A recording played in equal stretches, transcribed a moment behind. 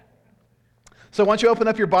So why don't you open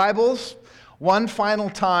up your Bibles one final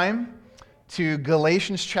time to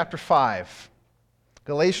Galatians chapter 5.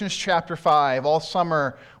 Galatians chapter 5. All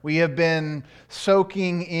summer we have been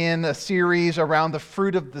soaking in a series around the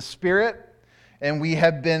fruit of the Spirit, and we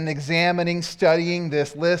have been examining, studying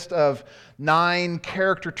this list of 9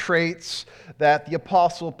 character traits that the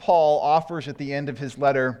Apostle Paul offers at the end of his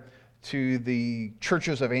letter to the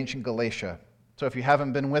churches of ancient Galatia. So if you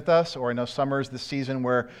haven't been with us, or I know summer is the season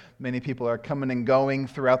where many people are coming and going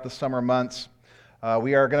throughout the summer months,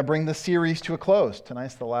 we are going to bring the series to a close.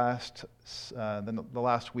 Tonight's the last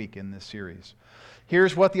week in this series.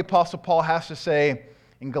 Here's what the Apostle Paul has to say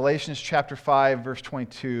in Galatians chapter 5, verse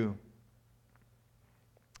 22.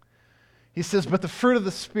 He says, "But the fruit of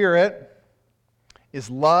the Spirit is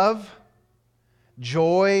love,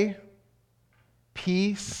 joy,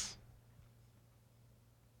 peace,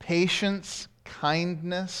 patience,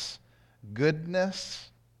 kindness, goodness,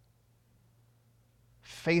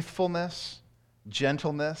 faithfulness,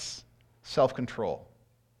 gentleness, self-control.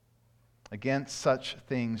 Against such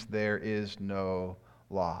things there is no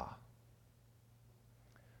law."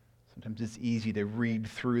 Sometimes it's easy to read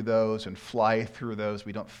through those and fly through those.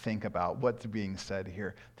 We don't think about what's being said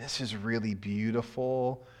here. This is really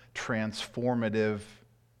beautiful, transformative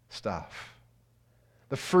stuff.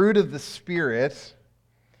 The fruit of the Spirit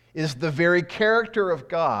is the very character of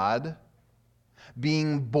God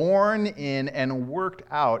being born in and worked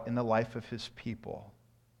out in the life of His people.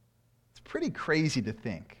 It's pretty crazy to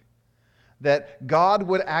think that God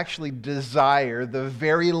would actually desire the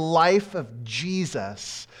very life of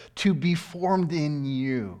Jesus to be formed in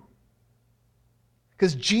you.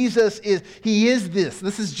 Because Jesus He is this.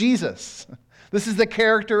 This is Jesus. This is the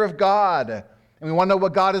character of God. And we want to know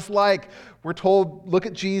what God is like. We're told, look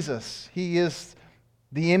at Jesus. He is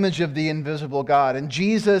the image of the invisible God. And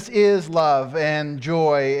Jesus is love and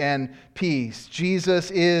joy and peace.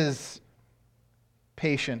 Jesus is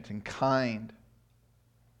patient and kind.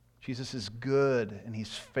 Jesus is good and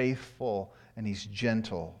He's faithful and He's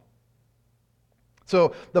gentle.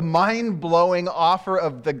 So the mind-blowing offer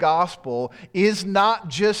of the gospel is not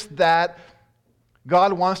just that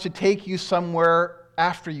God wants to take you somewhere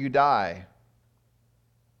after you die.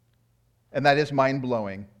 And that is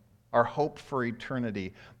mind-blowing. Our hope for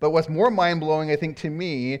eternity. But what's more mind-blowing, I think, to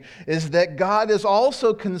me, is that God is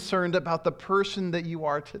also concerned about the person that you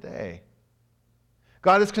are today.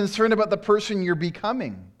 God is concerned about the person you're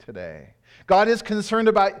becoming today. God is concerned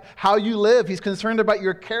about how you live. He's concerned about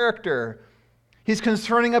your character. He's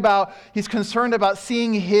concerned about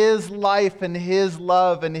seeing His life and His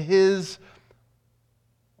love and His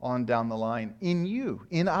on down the line in you,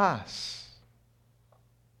 in us.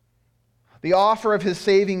 The offer of His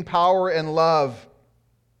saving power and love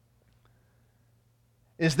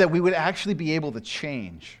is that we would actually be able to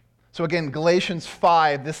change. So again, Galatians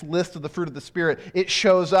 5, this list of the fruit of the Spirit, it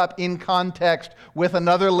shows up in context with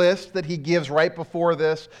another list that he gives right before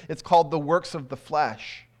this. It's called the works of the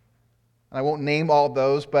flesh. And I won't name all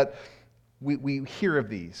those, but we hear of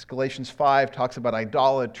these. Galatians 5 talks about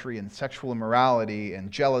idolatry and sexual immorality and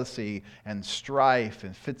jealousy and strife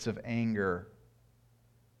and fits of anger.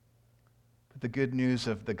 The good news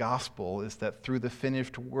of the gospel is that through the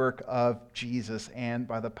finished work of Jesus and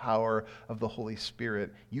by the power of the Holy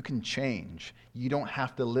Spirit, you can change. You don't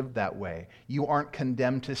have to live that way. You aren't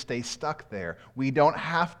condemned to stay stuck there. We don't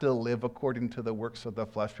have to live according to the works of the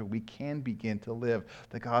flesh, but we can begin to live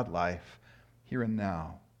the God life here and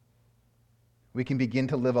now. We can begin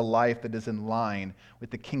to live a life that is in line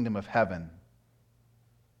with the kingdom of heaven.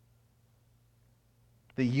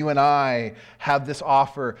 That you and I have this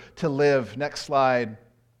offer to live. Next slide.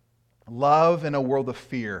 Love in a world of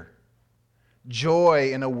fear.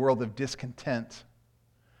 Joy in a world of discontent.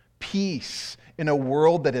 Peace in a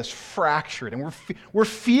world that is fractured. And we're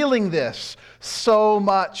feeling this so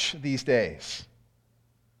much these days.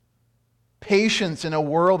 Patience in a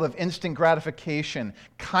world of instant gratification.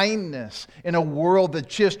 Kindness in a world that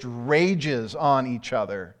just rages on each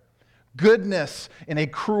other. Goodness in a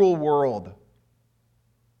cruel world.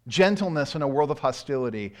 Gentleness in a world of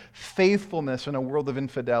hostility, faithfulness in a world of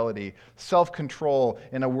infidelity, self-control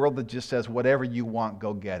in a world that just says, whatever you want,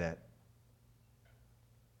 go get it.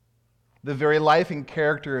 The very life and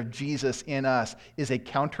character of Jesus in us is a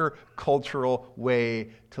countercultural way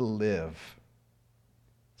to live.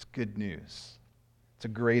 It's good news. It's a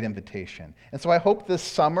great invitation. And so I hope this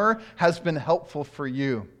summer has been helpful for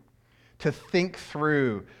you to think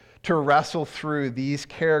through, to wrestle through these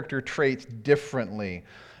character traits differently.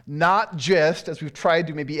 Not just, as we've tried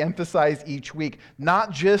to maybe emphasize each week,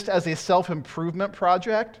 not just as a self-improvement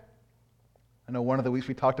project. I know one of the weeks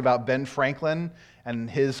we talked about Ben Franklin and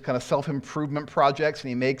his kind of self-improvement projects, and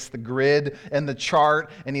he makes the grid and the chart,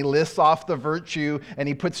 and he lists off the virtue, and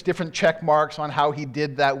he puts different check marks on how he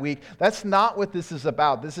did that week. That's not what this is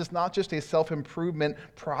about. This is not just a self-improvement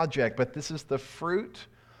project, but this is the fruit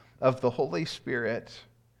of the Holy Spirit.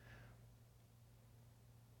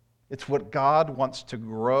 It's what God wants to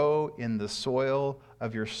grow in the soil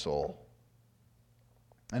of your soul.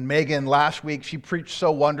 And Megan, last week, she preached so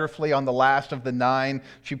wonderfully on the last of the 9.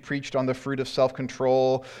 She preached on the fruit of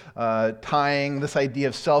self-control, tying this idea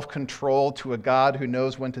of self-control to a God who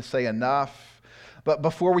knows when to say enough. But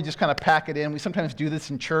before we just kind of pack it in, we sometimes do this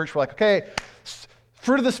in church. We're like, okay,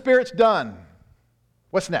 fruit of the Spirit's done.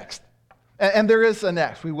 What's next? And there is a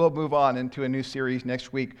next. We will move on into a new series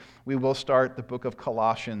next week. We will start the book of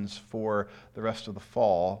Colossians for the rest of the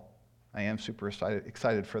fall. I am super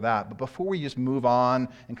excited for that. But before we just move on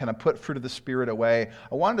and kind of put fruit of the Spirit away,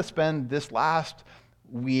 I wanted to spend this last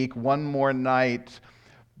week, one more night,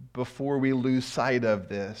 before we lose sight of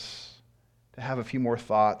this, to have a few more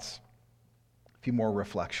thoughts, a few more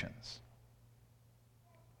reflections.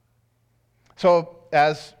 So,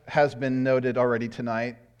 as has been noted already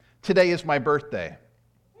tonight, today is my birthday.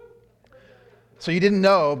 So you didn't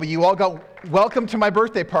know, but you all got welcome to my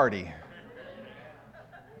birthday party.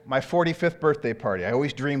 My 45th birthday party. I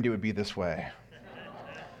always dreamed it would be this way.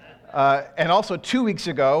 And also 2 weeks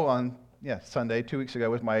ago, on Sunday, 2 weeks ago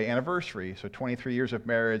was my anniversary. So 23 years of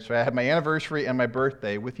marriage. So I had my anniversary and my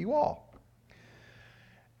birthday with you all.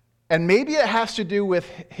 And maybe it has to do with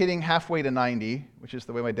hitting halfway to 90, which is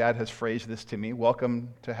the way my dad has phrased this to me. Welcome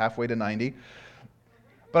to halfway to 90.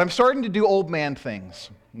 But I'm starting to do old man things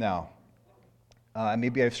now.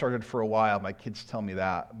 Maybe I've started for a while. My kids tell me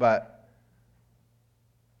that. But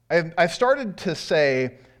I've started to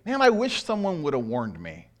say, man, I wish someone would have warned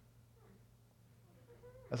me.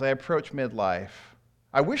 As I approach midlife,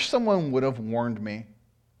 I wish someone would have warned me.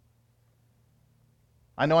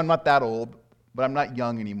 I know I'm not that old, but I'm not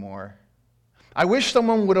young anymore. I wish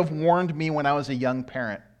someone would have warned me when I was a young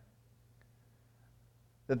parent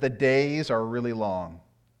that the days are really long,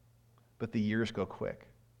 but the years go quick.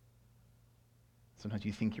 Sometimes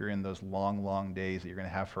you think you're in those long, long days that you're going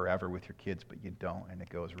to have forever with your kids, but you don't, and it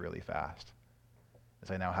goes really fast,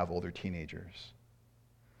 as I now have older teenagers.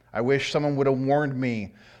 I wish someone would have warned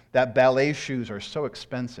me that ballet shoes are so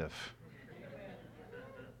expensive.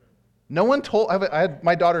 No one told,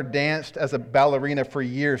 my daughter danced as a ballerina for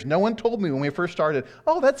years. No one told me when we first started,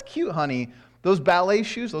 oh, that's cute, honey. Those ballet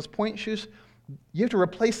shoes, those point shoes, you have to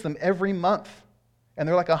replace them every month, and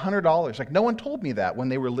they're like $100. Like, no one told me that when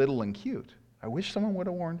they were little and cute. I wish someone would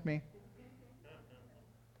have warned me.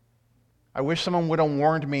 I wish someone would have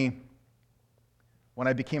warned me when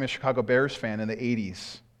I became a Chicago Bears fan in the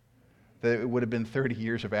 80s that it would have been 30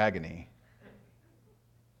 years of agony.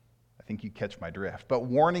 I think you catch my drift. But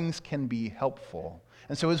warnings can be helpful.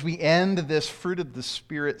 And so as we end this Fruit of the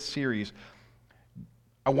Spirit series,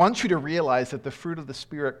 I want you to realize that the fruit of the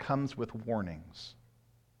Spirit comes with warnings.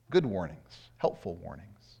 Good warnings, helpful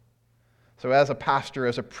warnings. So as a pastor,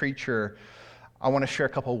 as a preacher, I want to share a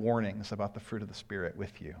couple warnings about the fruit of the Spirit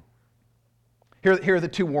with you. Here are the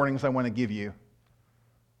 2 warnings I want to give you.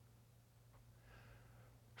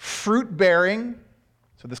 Fruit bearing,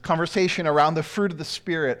 so this conversation around the fruit of the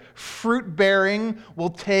Spirit, fruit bearing will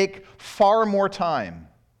take far more time,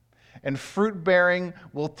 and fruit bearing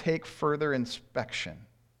will take further inspection.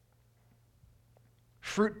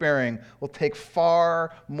 Fruit bearing will take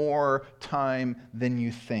far more time than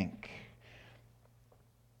you think.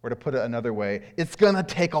 Or to put it another way, it's going to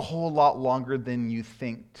take a whole lot longer than you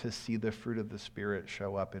think to see the fruit of the Spirit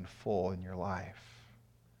show up in full in your life.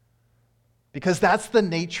 Because that's the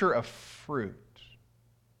nature of fruit.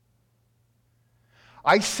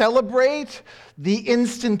 I celebrate the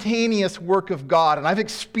instantaneous work of God, and I've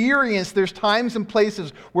experienced there's times and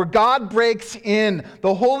places where God breaks in,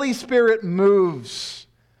 the Holy Spirit moves.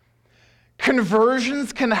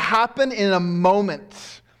 Conversions can happen in a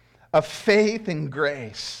moment of faith and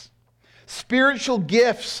grace. Spiritual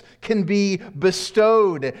gifts can be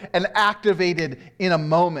bestowed and activated in a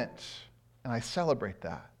moment, and I celebrate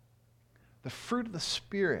that. The fruit of the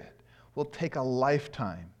Spirit will take a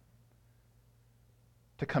lifetime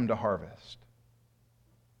to come to harvest.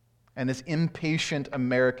 And as impatient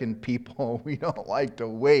American people, we don't like to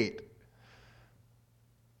wait.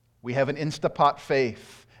 We have an Instapot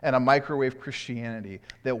faith and a microwave Christianity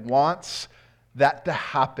that wants that to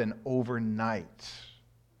happen overnight.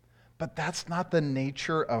 But that's not the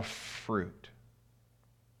nature of fruit.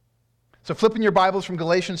 So flipping your Bibles from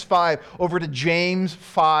Galatians 5 over to James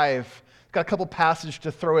 5. Got a couple passages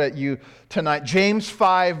to throw at you tonight. James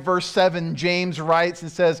 5, verse 7, James writes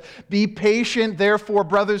and says, "Be patient, therefore,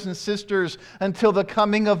 brothers and sisters, until the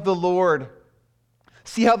coming of the Lord.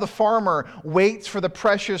 See how the farmer waits for the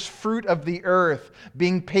precious fruit of the earth,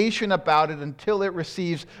 being patient about it until it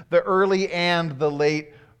receives the early and the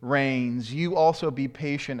late rains. You also be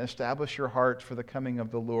patient. Establish your hearts, for the coming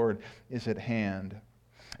of the Lord is at hand."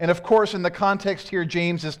 And of course, in the context here,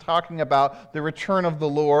 James is talking about the return of the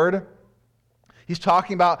Lord. He's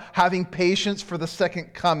talking about having patience for the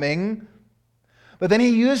second coming. But then he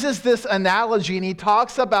uses this analogy and he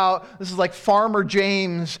talks about, this is like Farmer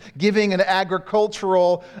James giving an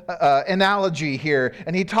agricultural analogy here.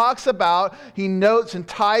 And he talks about, he notes and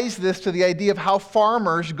ties this to the idea of how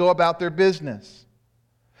farmers go about their business.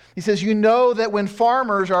 He says, you know that when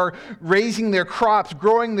farmers are raising their crops,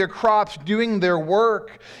 growing their crops, doing their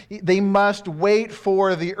work, they must wait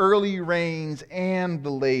for the early rains and the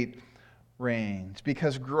late rains,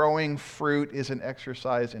 because growing fruit is an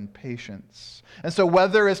exercise in patience. And so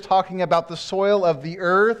whether it's talking about the soil of the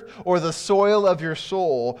earth or the soil of your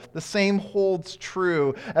soul, the same holds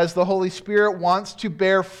true. As the Holy Spirit wants to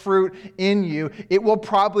bear fruit in you, it will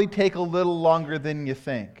probably take a little longer than you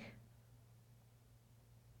think.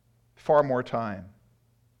 Far more time.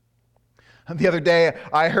 The other day,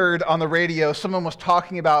 I heard on the radio, someone was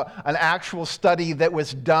talking about an actual study that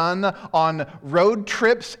was done on road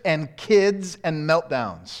trips and kids and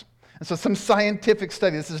meltdowns. And so some scientific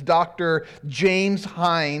study, this is Dr. James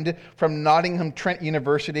Hind from Nottingham Trent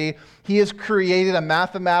University. He has created a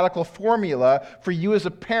mathematical formula for you as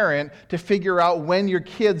a parent to figure out when your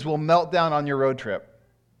kids will melt down on your road trip.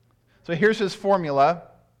 So here's his formula.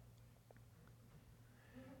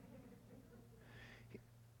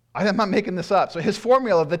 I'm not making this up. So his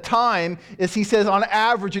formula, the time is, he says, on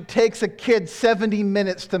average, it takes a kid 70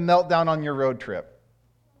 minutes to melt down on your road trip.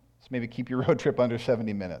 So maybe keep your road trip under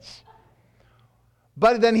 70 minutes.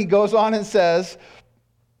 But then he goes on and says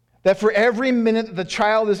that for every minute that the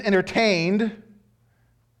child is entertained,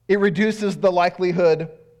 it reduces the likelihood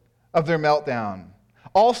of their meltdown.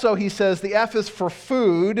 Also, he says the F is for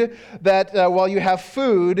food, that while you have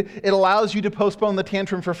food, it allows you to postpone the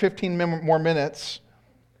tantrum for 15 more minutes.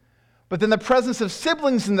 But then the presence of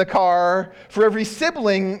siblings in the car, for every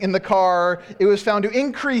sibling in the car, it was found to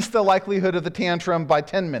increase the likelihood of the tantrum by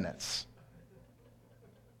 10 minutes.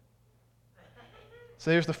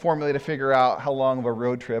 So here's the formula to figure out how long of a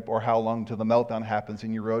road trip or how long till the meltdown happens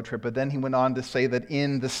in your road trip. But then he went on to say that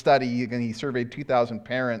in the study, again, he surveyed 2,000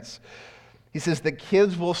 parents, he says that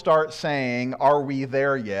kids will start saying, "Are we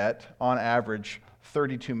there yet?" on average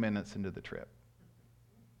 32 minutes into the trip.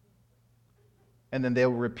 And then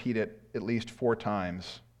they'll repeat it at least 4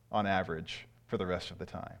 times on average for the rest of the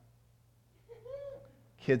time.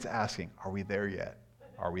 Kids asking, "Are we there yet?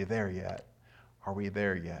 Are we there yet? Are we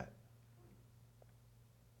there yet?"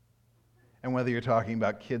 And whether you're talking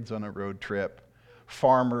about kids on a road trip,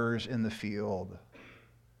 farmers in the field,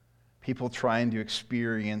 people trying to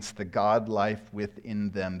experience the God life within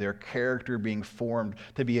them, their character being formed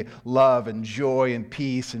to be love and joy and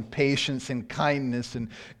peace and patience and kindness and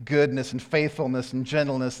goodness and faithfulness and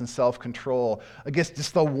gentleness and self-control. I guess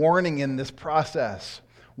just the warning in this process,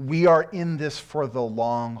 we are in this for the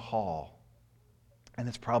long haul. And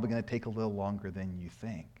it's probably going to take a little longer than you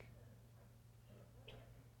think.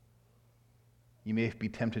 You may be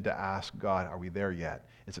tempted to ask God, "Are we there yet?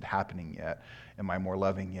 Is it happening yet? Am I more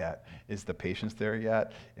loving yet? Is the patience there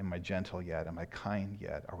yet? Am I gentle yet? Am I kind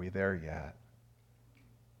yet? Are we there yet?"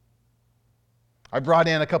 I brought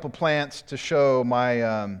in a couple plants to show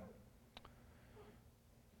my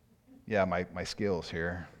skills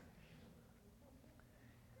here.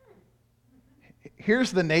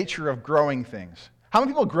 Here's the nature of growing things. How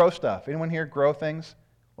many people grow stuff? Anyone here grow things?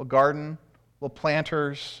 Little garden, little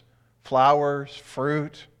planters, flowers,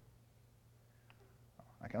 fruit.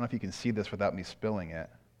 I don't know if you can see this without me spilling it.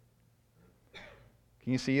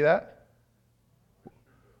 Can you see that?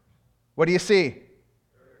 What do you see?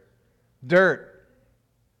 Dirt.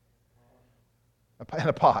 In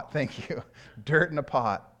a pot, thank you. Dirt in a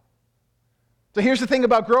pot. So here's the thing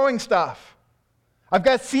about growing stuff. I've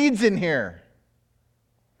got seeds in here.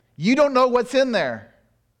 You don't know what's in there.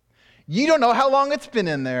 You don't know how long it's been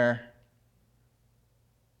in there.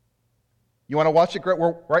 You want to watch it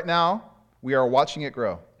grow? Right now, we are watching it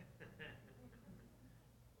grow.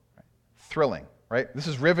 Thrilling, right? This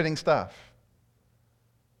is riveting stuff.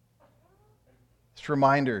 It's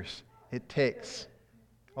reminders. It takes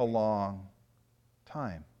a long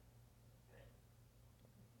time.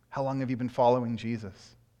 How long have you been following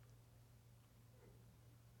Jesus?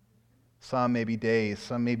 Some may be days,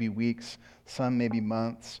 some may be weeks, some may be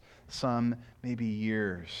months, some may be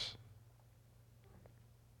years.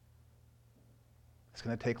 It's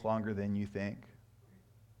going to take longer than you think.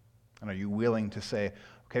 And are you willing to say,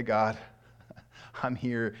 okay, God, I'm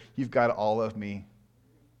here. You've got all of me.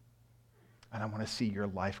 And I want to see your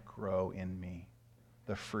life grow in me,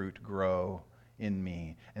 the fruit grow in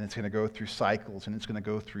me. And it's going to go through cycles, and it's going to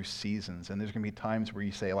go through seasons. And there's going to be times where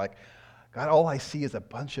you say, like, God, all I see is a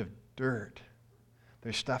bunch of dirt.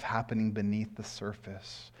 There's stuff happening beneath the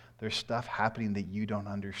surface. There's stuff happening that you don't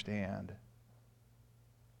understand.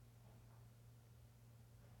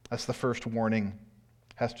 That's the first warning.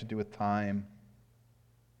 Has to do with time.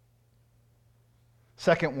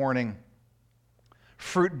 Second warning,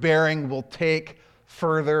 fruit bearing will take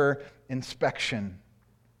further inspection.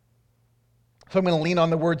 So I'm going to lean on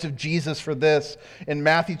the words of Jesus for this. In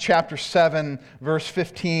Matthew chapter 7, verse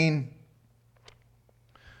 15,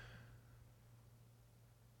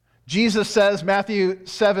 Jesus says, Matthew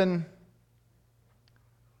 7,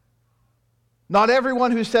 "Not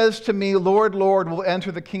everyone who says to me, 'Lord, Lord,' will enter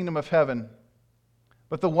the kingdom of heaven,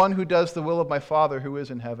 but the one who does the will of my Father who is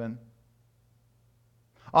in heaven.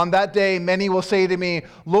 On that day, many will say to me,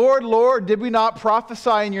 'Lord, Lord, did we not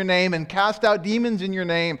prophesy in your name and cast out demons in your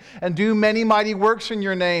name and do many mighty works in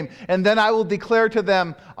your name?' And then I will declare to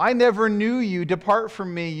them, 'I never knew you. Depart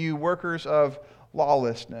from me, you workers of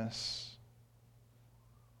lawlessness.'"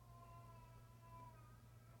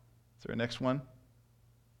 Is there a next one?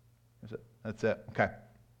 Is it? That's it. Okay.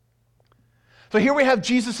 So here we have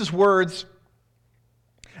Jesus' words,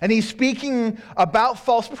 and he's speaking about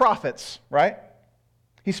false prophets, right?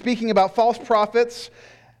 He's speaking about false prophets,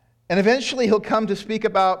 and eventually he'll come to speak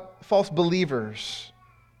about false believers.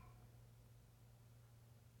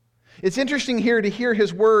 It's interesting here to hear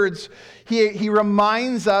his words. He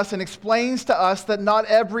reminds us and explains to us that not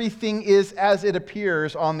everything is as it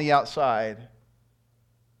appears on the outside.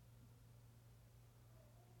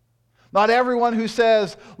 Not everyone who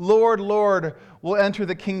says, "Lord, Lord," will enter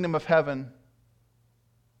the kingdom of heaven.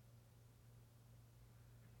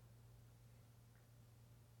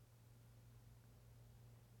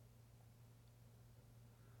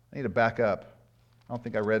 I need to back up. I don't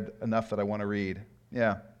think I read enough that I want to read.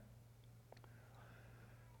 Yeah.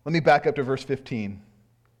 Let me back up to verse 15.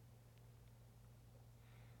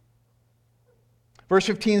 Verse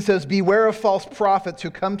 15 says, "Beware of false prophets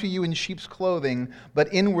who come to you in sheep's clothing, but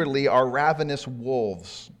inwardly are ravenous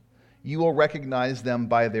wolves. You will recognize them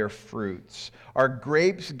by their fruits. Are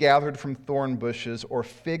grapes gathered from thorn bushes or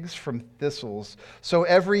figs from thistles? So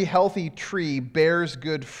every healthy tree bears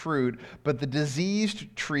good fruit, but the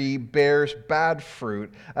diseased tree bears bad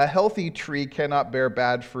fruit. A healthy tree cannot bear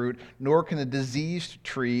bad fruit, nor can a diseased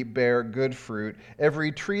tree bear good fruit.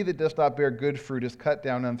 Every tree that does not bear good fruit is cut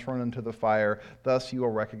down and thrown into the fire. Thus you will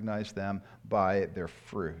recognize them by their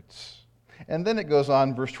fruits." And then it goes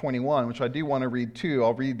on, verse 21, which I do want to read too.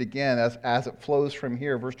 I'll read it again as it flows from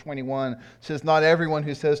here. Verse 21 says, "Not everyone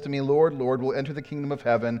who says to me, 'Lord, Lord,' will enter the kingdom of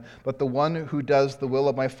heaven, but the one who does the will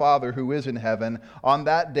of my Father who is in heaven. On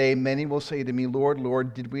that day, many will say to me, 'Lord,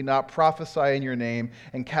 Lord, did we not prophesy in your name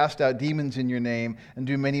and cast out demons in your name and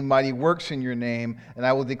do many mighty works in your name?' And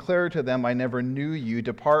I will declare to them, 'I never knew you.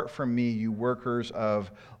 Depart from me, you workers of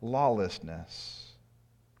lawlessness.'"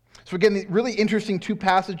 So again, really interesting two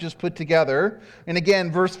passages put together. And again,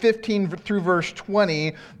 verse 15 through verse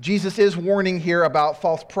 20, Jesus is warning here about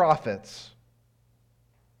false prophets.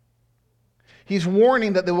 He's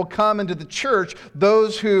warning that there will come into the church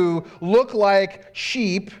those who look like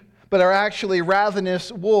sheep, but are actually ravenous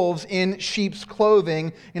wolves in sheep's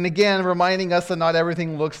clothing. And again, reminding us that not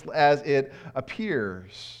everything looks as it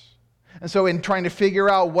appears. And so in trying to figure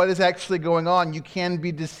out what is actually going on, you can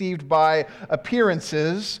be deceived by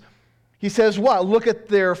appearances. He says what? Look at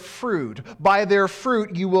their fruit. By their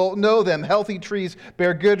fruit you will know them. Healthy trees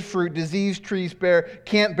bear good fruit. Diseased trees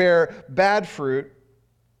can't bear bad fruit.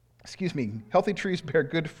 Healthy trees bear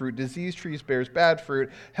good fruit. Diseased trees bears bad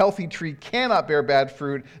fruit. Healthy tree cannot bear bad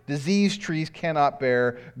fruit. Diseased trees cannot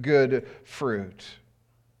bear good fruit.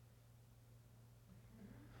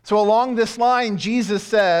 So along this line, Jesus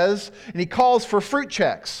says, and he calls for fruit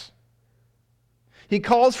checks. He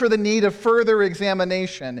calls for the need of further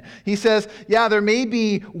examination. He says, yeah, there may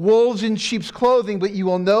be wolves in sheep's clothing, but you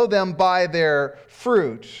will know them by their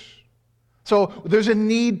fruit. So there's a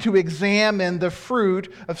need to examine the fruit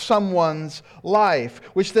of someone's life,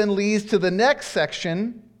 which then leads to the next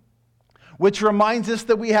section, Which reminds us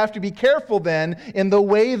that we have to be careful then in the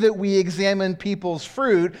way that we examine people's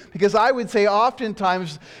fruit, because I would say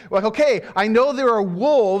oftentimes, like, okay, I know there are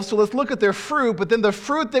wolves, so let's look at their fruit, but then the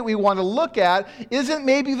fruit that we want to look at isn't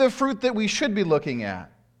maybe the fruit that we should be looking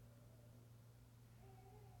at.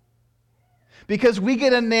 Because we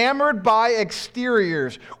get enamored by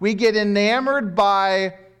exteriors. We get enamored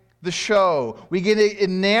by the show. We get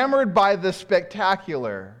enamored by the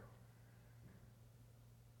spectacular.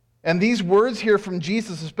 And these words here from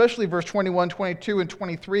Jesus, especially verse 21, 22, and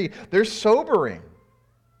 23, they're sobering.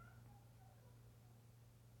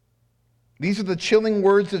 These are the chilling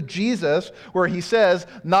words of Jesus where he says,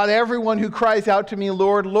 "Not everyone who cries out to me,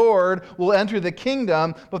 'Lord, Lord,' will enter the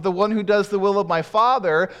kingdom, but the one who does the will of my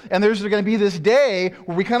Father." And there's going to be this day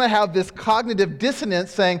where we kind of have this cognitive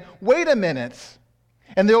dissonance saying, wait a minute.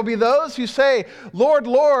 And there will be those who say, "Lord,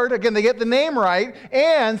 Lord," again, they get the name right,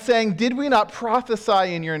 and saying, "Did we not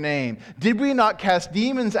prophesy in your name? Did we not cast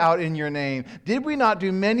demons out in your name? Did we not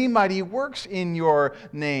do many mighty works in your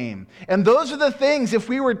name?" And those are the things, if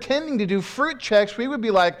we were tending to do fruit checks, we would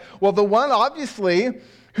be like, well, the one obviously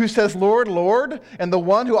who says, "Lord, Lord," and the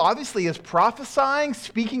one who obviously is prophesying,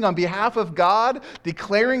 speaking on behalf of God,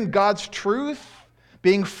 declaring God's truth,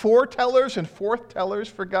 being foretellers and forthtellers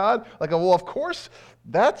for God, like, well, of course,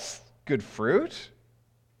 that's good fruit.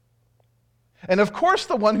 And of course,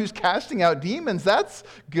 the one who's casting out demons, that's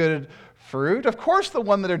good fruit. Of course, the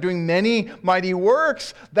one that are doing many mighty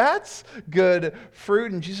works, that's good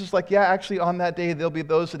fruit. And Jesus is like, yeah, actually, on that day, there'll be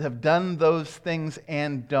those that have done those things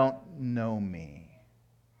and don't know me.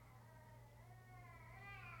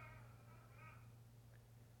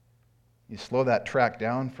 You slow that track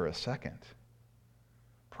down for a second.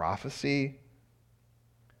 Prophecy,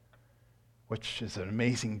 which is an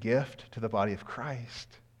amazing gift to the body of Christ.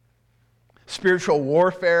 Spiritual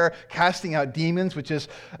warfare, casting out demons, which is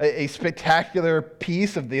a spectacular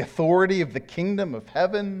piece of the authority of the kingdom of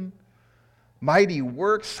heaven. Mighty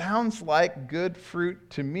work sounds like good fruit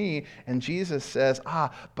to me. And Jesus says,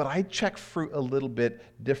 but I check fruit a little bit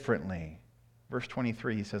differently. Verse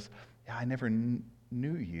 23, he says, yeah, I never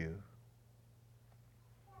knew you.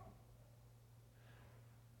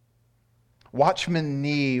 Watchman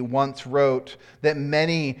Nee once wrote that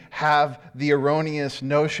many have the erroneous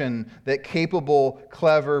notion that capable,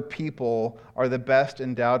 clever people are the best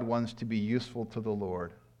endowed ones to be useful to the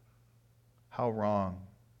Lord. How wrong.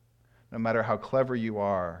 No matter how clever you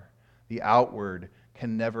are, the outward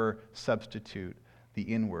can never substitute the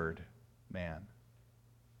inward man.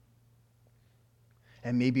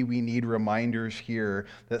 And maybe we need reminders here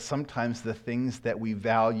that sometimes the things that we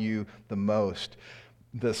value the most,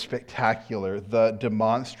 the spectacular, the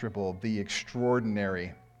demonstrable, the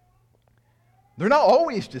extraordinary, they're not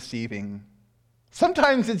always deceiving.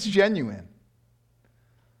 Sometimes it's genuine.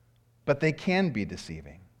 But they can be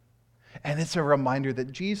deceiving. And it's a reminder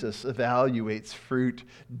that Jesus evaluates fruit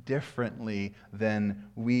differently than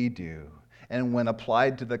we do. And when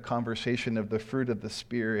applied to the conversation of the fruit of the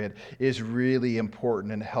Spirit, is really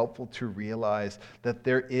important and helpful to realize that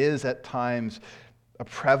there is at times a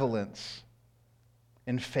prevalence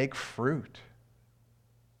in fake fruit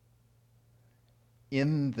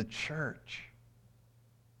in the church.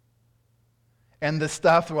 And the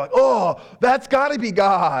stuff, we're like, oh, that's got to be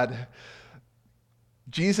God.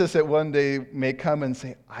 Jesus at one day may come and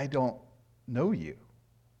say, I don't know you.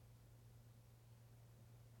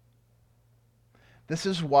 This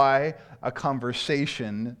is why a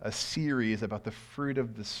conversation, a series about the fruit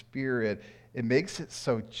of the Spirit, it makes it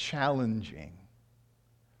so challenging.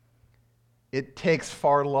 It takes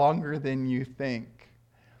far longer than you think.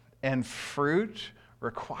 And fruit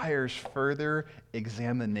requires further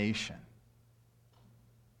examination.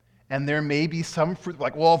 And there may be some fruit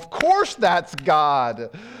like, well, of course that's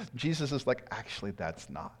God. Jesus is like, actually, that's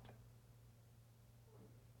not.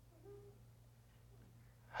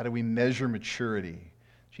 How do we measure maturity?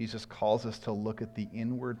 Jesus calls us to look at the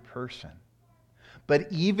inward person. But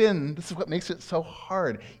even, this is what makes it so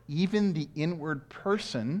hard, even the inward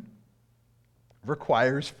person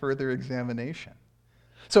requires further examination.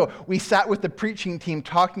 So we sat with the preaching team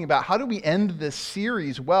talking about how do we end this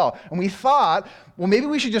series well. And we thought, well, maybe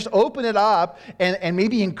we should just open it up and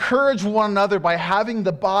maybe encourage one another by having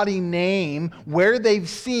the body name where they've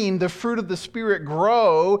seen the fruit of the Spirit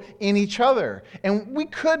grow in each other. And we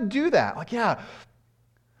could do that. Like, yeah,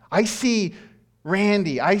 I see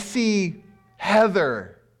Randy. I see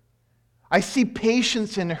Heather. I see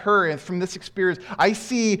patience in her and from this experience. I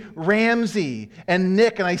see Ramsey and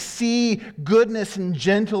Nick, and I see goodness and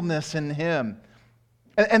gentleness in him.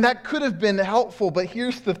 And that could have been helpful, but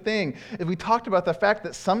here's the thing. We talked about the fact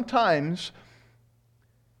that sometimes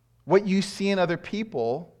What you see in other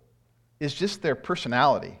people is just their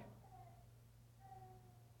personality.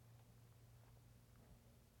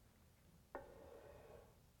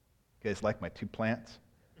 You guys like my two plants?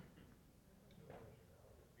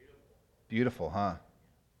 Beautiful, huh?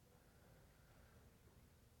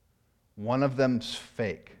 One of them's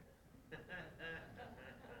fake.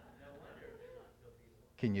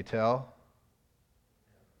 Can you tell?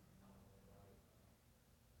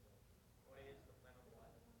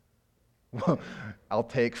 I'll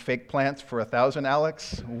take fake plants for 1,000,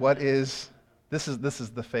 Alex. This is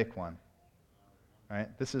the fake one.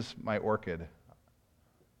 Right? This is my orchid.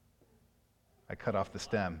 I cut off the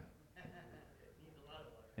stem.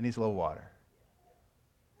 It needs a little water.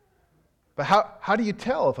 But how do you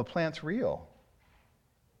tell if a plant's real?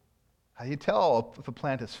 How do you tell if a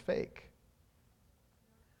plant is fake?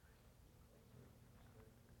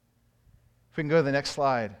 If we can go to the next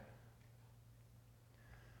slide.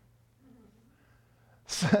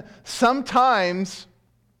 Sometimes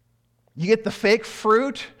you get the fake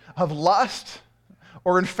fruit of lust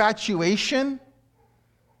or infatuation.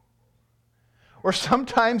 Or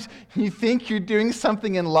sometimes you think you're doing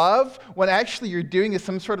something in love when actually you're doing is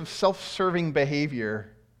some sort of self-serving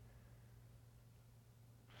behavior.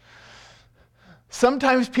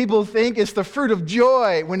 Sometimes people think it's the fruit of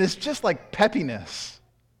joy when it's just like peppiness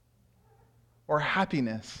or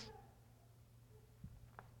happiness,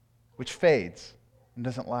 which fades and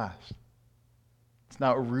doesn't last. It's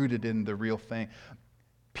not rooted in the real thing.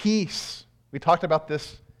 Peace. We talked about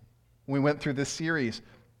this when we went through this series.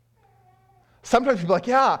 Sometimes people are like,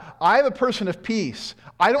 yeah, I'm a person of peace.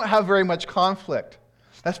 I don't have very much conflict.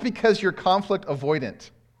 That's because you're conflict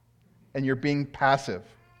avoidant and you're being passive.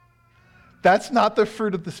 That's not the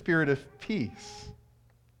fruit of the spirit of peace.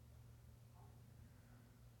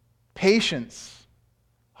 Patience.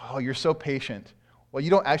 Oh, you're so patient. Well,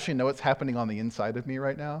 you don't actually know what's happening on the inside of me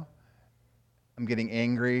right now. I'm getting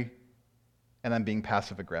angry and I'm being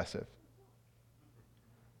passive aggressive.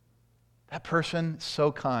 That person,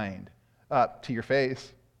 so kind. To your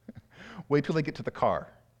face. Wait till they get to the car.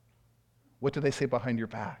 What do they say behind your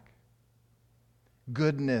back?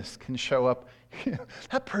 Goodness can show up.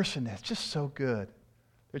 That person is just so good.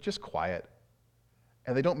 They're just quiet.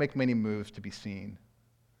 And they don't make many moves to be seen.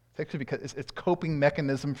 It's actually because it's coping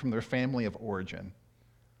mechanism from their family of origin.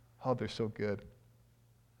 Oh, they're so good.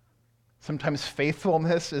 Sometimes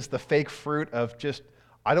faithfulness is the fake fruit of just,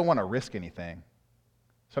 I don't want to risk anything.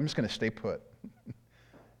 So I'm just going to stay put.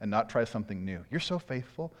 And not try something new. You're so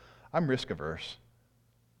faithful. I'm risk averse.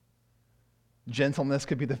 Gentleness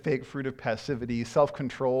could be the fake fruit of passivity.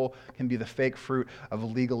 Self-control can be the fake fruit of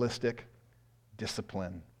legalistic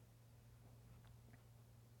discipline.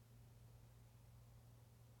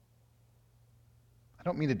 I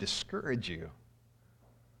don't mean to discourage you,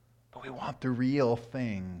 but we want the real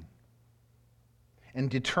thing. And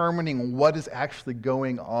determining what is actually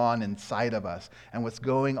going on inside of us and what's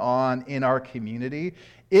going on in our community,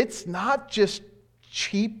 it's not just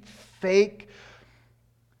cheap, fake.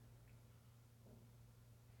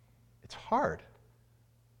 It's hard.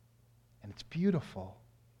 And it's beautiful.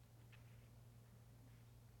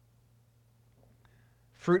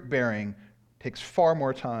 Fruit bearing takes far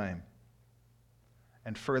more time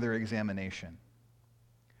and further examination.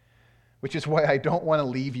 Which is why I don't want to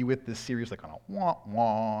leave you with this series like on a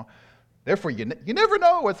wah-wah. Therefore, you never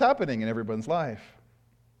know what's happening in everyone's life.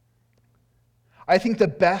 I think the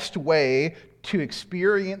best way to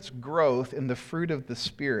experience growth in the fruit of the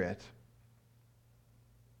Spirit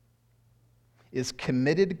is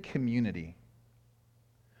committed community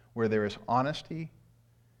where there is honesty,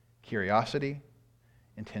 curiosity,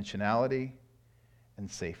 intentionality,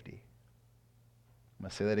 and safety. I'm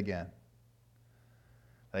going to say that again.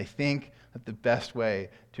 I think that the best way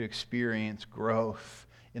to experience growth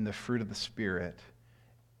in the fruit of the Spirit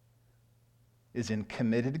is in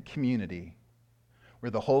committed community where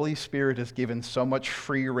the Holy Spirit has given so much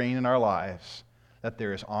free rein in our lives that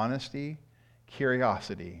there is honesty,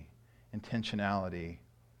 curiosity, intentionality,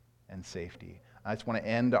 and safety. I just want to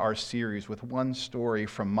end our series with one story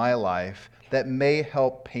from my life that may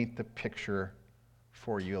help paint the picture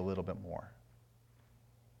for you a little bit more.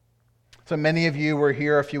 So many of you were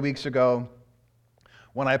here a few weeks ago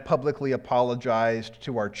when I publicly apologized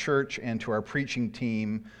to our church and to our preaching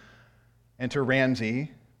team and to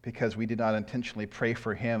Ramsey because we did not intentionally pray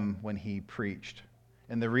for him when he preached.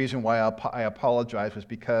 And the reason why I apologized was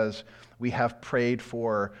because we have prayed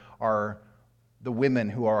for our the women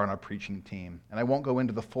who are on our preaching team. And I won't go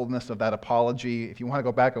into the fullness of that apology. If you want to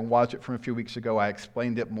go back and watch it from a few weeks ago, I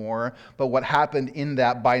explained it more. But what happened in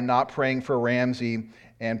that by not praying for Ramsey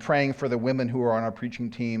and praying for the women who are on our preaching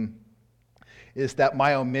team is that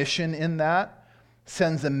my omission in that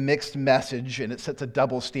sends a mixed message, and it sets a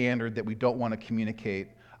double standard that we don't want to communicate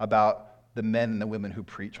about the men and the women who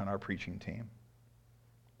preach on our preaching team.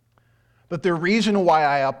 But the reason why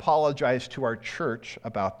I apologize to our church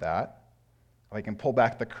about that, if I can pull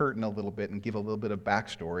back the curtain a little bit and give a little bit of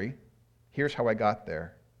backstory, here's how I got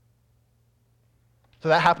there. So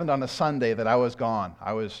that happened on a Sunday that I was gone.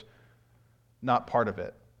 I was not part of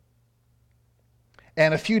it.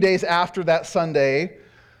 And a few days after that Sunday, I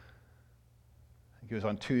think it was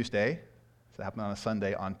on Tuesday, so it happened on a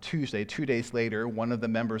Sunday, on Tuesday, 2 days later, one of the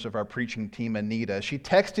members of our preaching team, Anita, she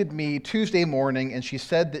texted me Tuesday morning and she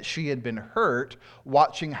said that she had been hurt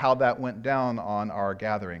watching how that went down on our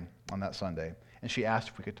gathering on that Sunday. And she asked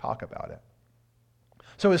if we could talk about it.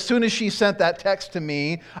 So as soon as she sent that text to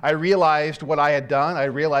me, I realized what I had done. I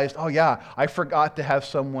realized, oh yeah, I forgot to have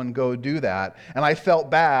someone go do that. And I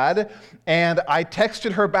felt bad. And I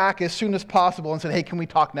texted her back as soon as possible and said, hey, can we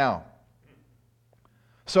talk now?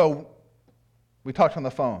 So we talked on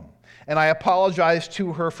the phone. And I apologized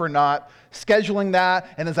to her for not scheduling that.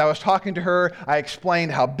 And as I was talking to her, I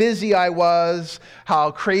explained how busy I was, how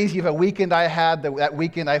crazy of a weekend I had. That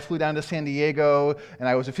weekend I flew down to San Diego, and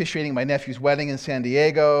I was officiating my nephew's wedding in San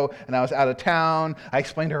Diego, and I was out of town. I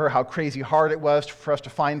explained to her how crazy hard it was for us to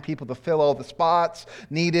find people to fill all the spots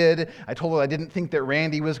needed. I told her I didn't think that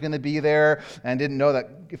Randy was going to be there, and didn't know that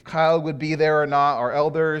if Kyle would be there or not, our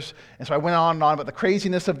elders. And so I went on and on about the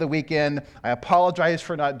craziness of the weekend. I apologized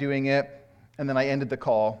for not doing it, and then I ended the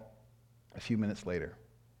call a few minutes later.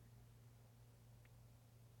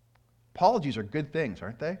 Apologies are good things,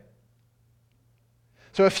 aren't they?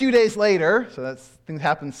 So a few days later, things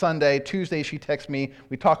happened Sunday, Tuesday she texts me,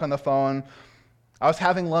 we talk on the phone. I was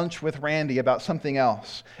having lunch with Randy about something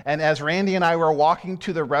else. And as Randy and I were walking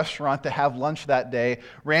to the restaurant to have lunch that day,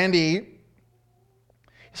 Randy,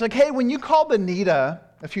 he's like, hey, when you called Anita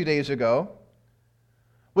a few days ago,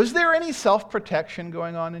 was there any self-protection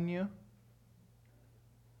going on in you?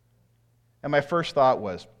 And my first thought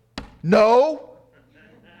was, no.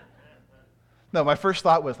 No, my first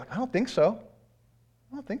thought was, I don't think so.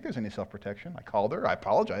 I don't think there's any self-protection. I called her. I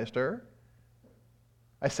apologized to her.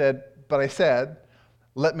 I said,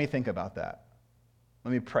 let me think about that.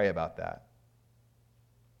 Let me pray about that.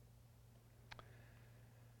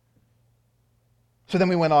 So then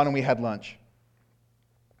we went on and we had lunch.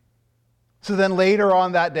 So then later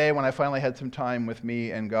on that day, when I finally had some time with me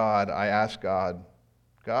and God, I asked God,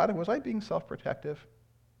 was I being self-protective?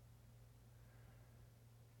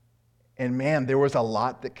 And man, there was a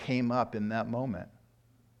lot that came up in that moment.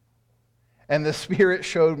 And the Spirit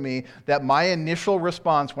showed me that my initial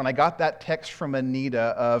response when I got that text from Anita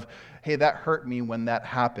of, hey, that hurt me when that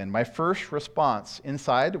happened, my first response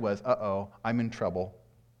inside was, uh-oh, I'm in trouble.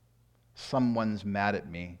 Someone's mad at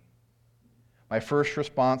me. My first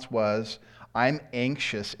response was, I'm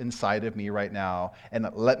anxious inside of me right now, and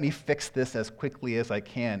let me fix this as quickly as I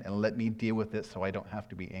can, and let me deal with it so I don't have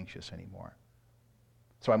to be anxious anymore.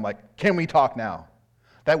 So I'm like, can we talk now?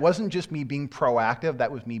 That wasn't just me being proactive,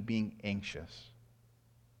 that was me being anxious.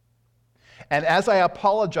 And as I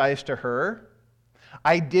apologized to her,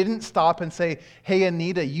 I didn't stop and say, hey,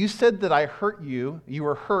 Anita, you said that I hurt you. You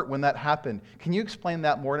were hurt when that happened. Can you explain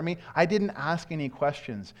that more to me? I didn't ask any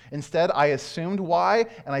questions. Instead, I assumed why,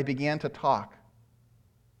 and I began to talk.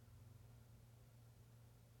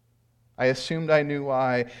 I assumed I knew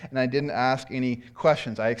why, and I didn't ask any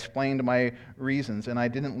questions. I explained my reasons, and I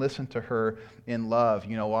didn't listen to her in love.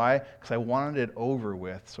 You know why? Because I wanted it over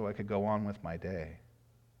with so I could go on with my day.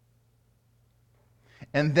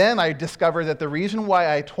 And then I discovered that the reason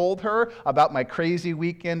why I told her about my crazy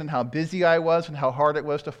weekend and how busy I was and how hard it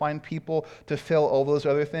was to find people to fill all those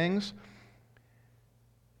other things,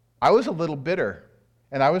 I was a little bitter,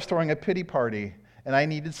 and I was throwing a pity party, and I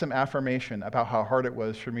needed some affirmation about how hard it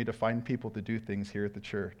was for me to find people to do things here at the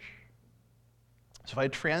church. So if I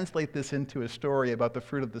translate this into a story about the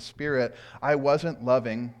fruit of the Spirit, I wasn't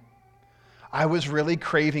loving. I was really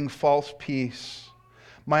craving false peace.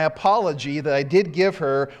 My apology that I did give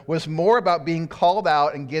her was more about being called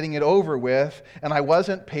out and getting it over with, and I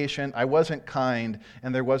wasn't patient, I wasn't kind,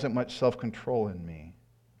 and there wasn't much self-control in me.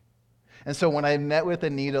 And so when I met with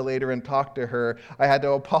Anita later and talked to her, I had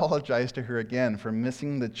to apologize to her again for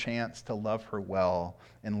missing the chance to love her well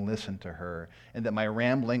and listen to her. And that my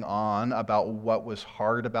rambling on about what was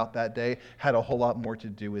hard about that day had a whole lot more to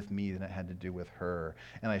do with me than it had to do with her.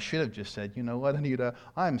 And I should have just said, you know what, Anita,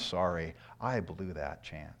 I'm sorry. I blew that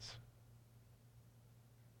chance.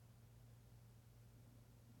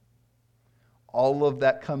 All of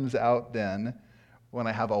that comes out then when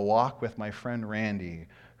I have a walk with my friend Randy,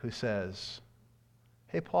 who says,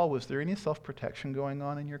 hey, Paul, was there any self-protection going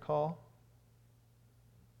on in your call?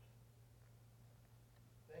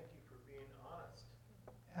 Thank you for being honest.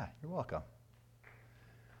 Yeah, you're welcome.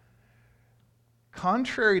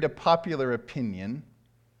 Contrary to popular opinion,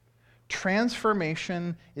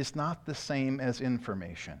 transformation is not the same as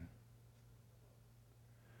information.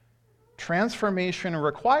 Transformation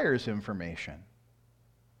requires information.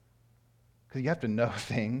 Because you have to know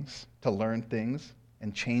things, to learn things,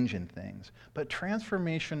 and change in things. But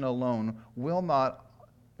transformation alone will not,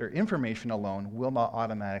 or information alone will not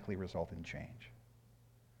automatically result in change.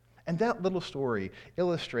 And that little story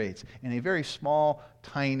illustrates in a very small,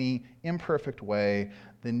 tiny, imperfect way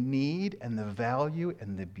the need and the value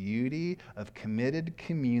and the beauty of committed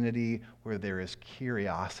community where there is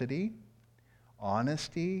curiosity,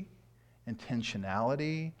 honesty,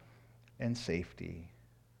 intentionality, and safety.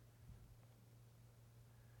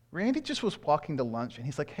 Randy just was walking to lunch and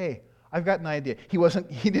he's like, hey, I've got an idea.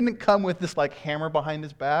 He didn't come with this like hammer behind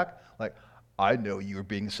his back, like, I know you're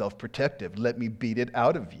being self-protective. Let me beat it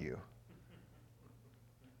out of you.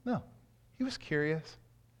 No, he was curious.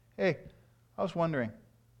 Hey, I was wondering,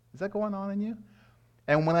 is that going on in you?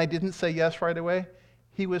 And when I didn't say yes right away,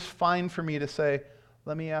 he was fine for me to say,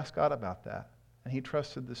 let me ask God about that. And he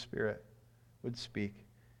trusted the Spirit would speak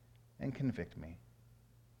and convict me.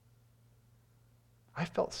 I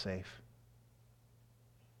felt safe.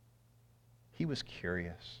 He was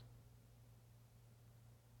curious.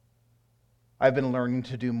 I've been learning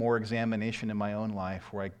to do more examination in my own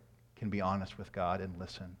life where I can be honest with God and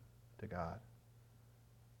listen to God.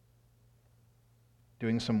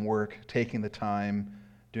 Doing some work, taking the time,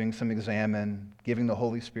 doing some examine, giving the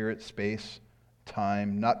Holy Spirit space,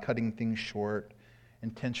 time, not cutting things short,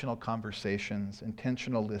 intentional conversations,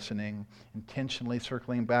 intentional listening, intentionally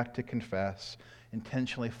circling back to confess,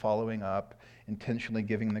 intentionally following up, intentionally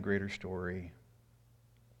giving the greater story.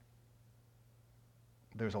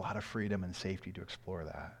 There's a lot of freedom and safety to explore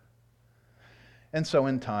that. And so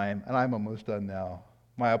in time, and I'm almost done now,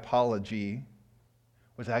 my apology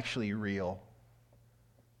was actually real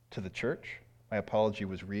to the church. My apology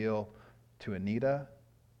was real to Anita.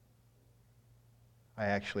 I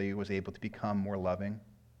actually was able to become more loving,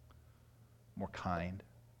 more kind,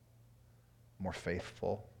 more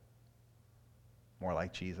faithful, more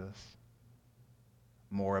like Jesus,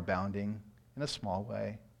 more abounding in a small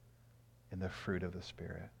way in the fruit of the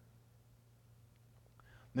Spirit.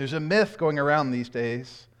 There's a myth going around these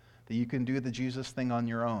days that you can do the Jesus thing on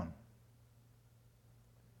your own.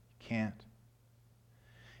 You can't.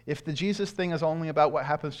 If the Jesus thing is only about what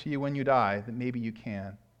happens to you when you die, then maybe you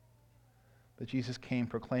can. But Jesus came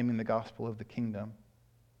proclaiming the gospel of the kingdom,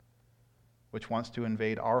 which wants to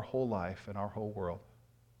invade our whole life and our whole world.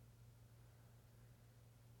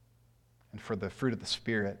 And for the fruit of the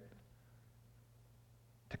Spirit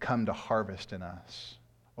to come to harvest in us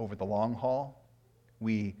over the long haul,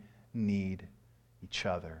 we need each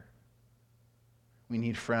other. We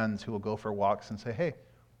need friends who will go for walks and say, hey,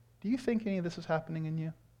 do you think any of this is happening in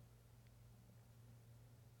you?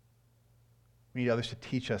 We need others to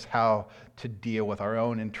teach us how to deal with our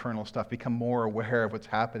own internal stuff, become more aware of what's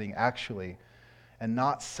happening actually, and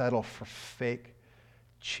not settle for fake,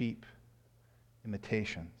 cheap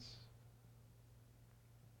imitations.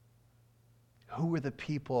 Who are the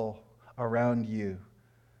people around you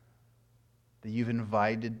that you've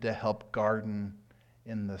invited to help garden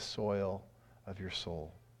in the soil of your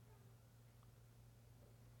soul?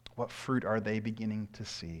 What fruit are they beginning to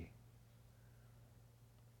see?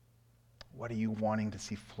 What are you wanting to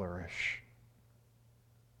see flourish?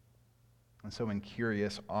 And so in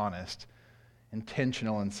curious, honest,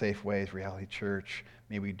 intentional, and safe ways, Reality Church,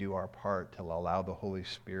 may we do our part to allow the Holy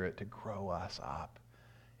Spirit to grow us up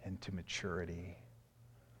into maturity,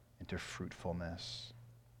 into fruitfulness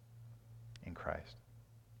in Christ.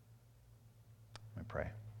 Let me pray.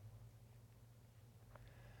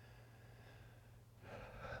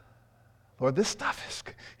 Lord, this stuff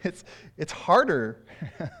it's harder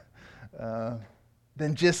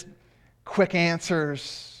than just quick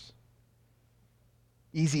answers,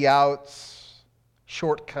 easy outs,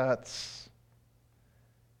 shortcuts.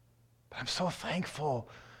 But I'm so thankful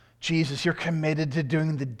Jesus, you're committed to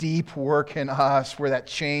doing the deep work in us where that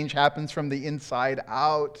change happens from the inside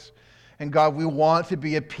out. And God, we want to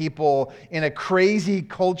be a people in a crazy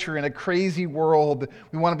culture, in a crazy world.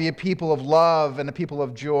 We want to be a people of love and a people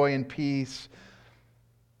of joy and peace,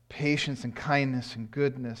 patience and kindness and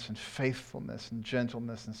goodness and faithfulness and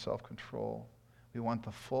gentleness and self-control. We want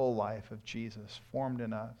the full life of Jesus formed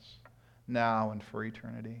in us now and for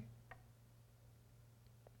eternity.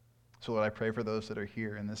 So Lord, I pray for those that are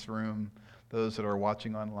here in this room, those that are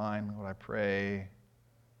watching online. Lord, I pray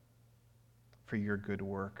for your good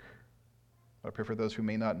work. Lord, I pray for those who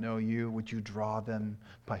may not know you. Would you draw them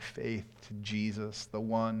by faith to Jesus, the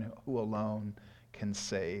one who alone can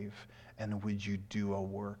save? And would you do a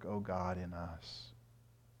work, oh God, in us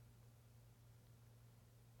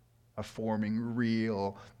of forming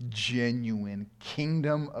real, genuine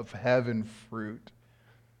kingdom of heaven fruit?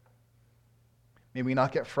 May we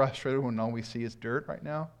not get frustrated when all we see is dirt right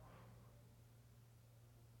now.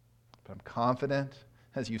 But I'm confident,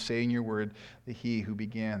 as you say in your word, that he who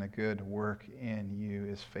began a good work in you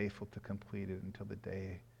is faithful to complete it until the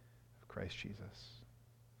day of Christ Jesus.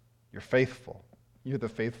 You're faithful. You're the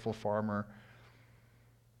faithful farmer.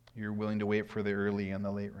 You're willing to wait for the early and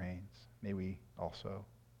the late rains. May we also.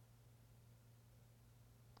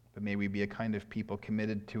 But may we be a kind of people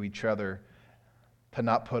committed to each other to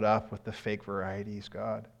not put up with the fake varieties,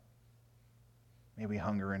 God. May we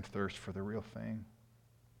hunger and thirst for the real thing.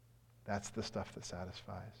 That's the stuff that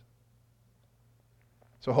satisfies.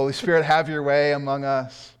 So Holy Spirit, have your way among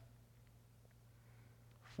us.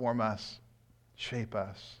 Form us, shape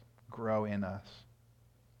us, grow in us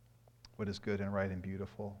what is good and right and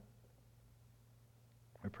beautiful.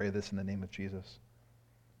 We pray this in the name of Jesus.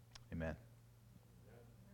 Amen.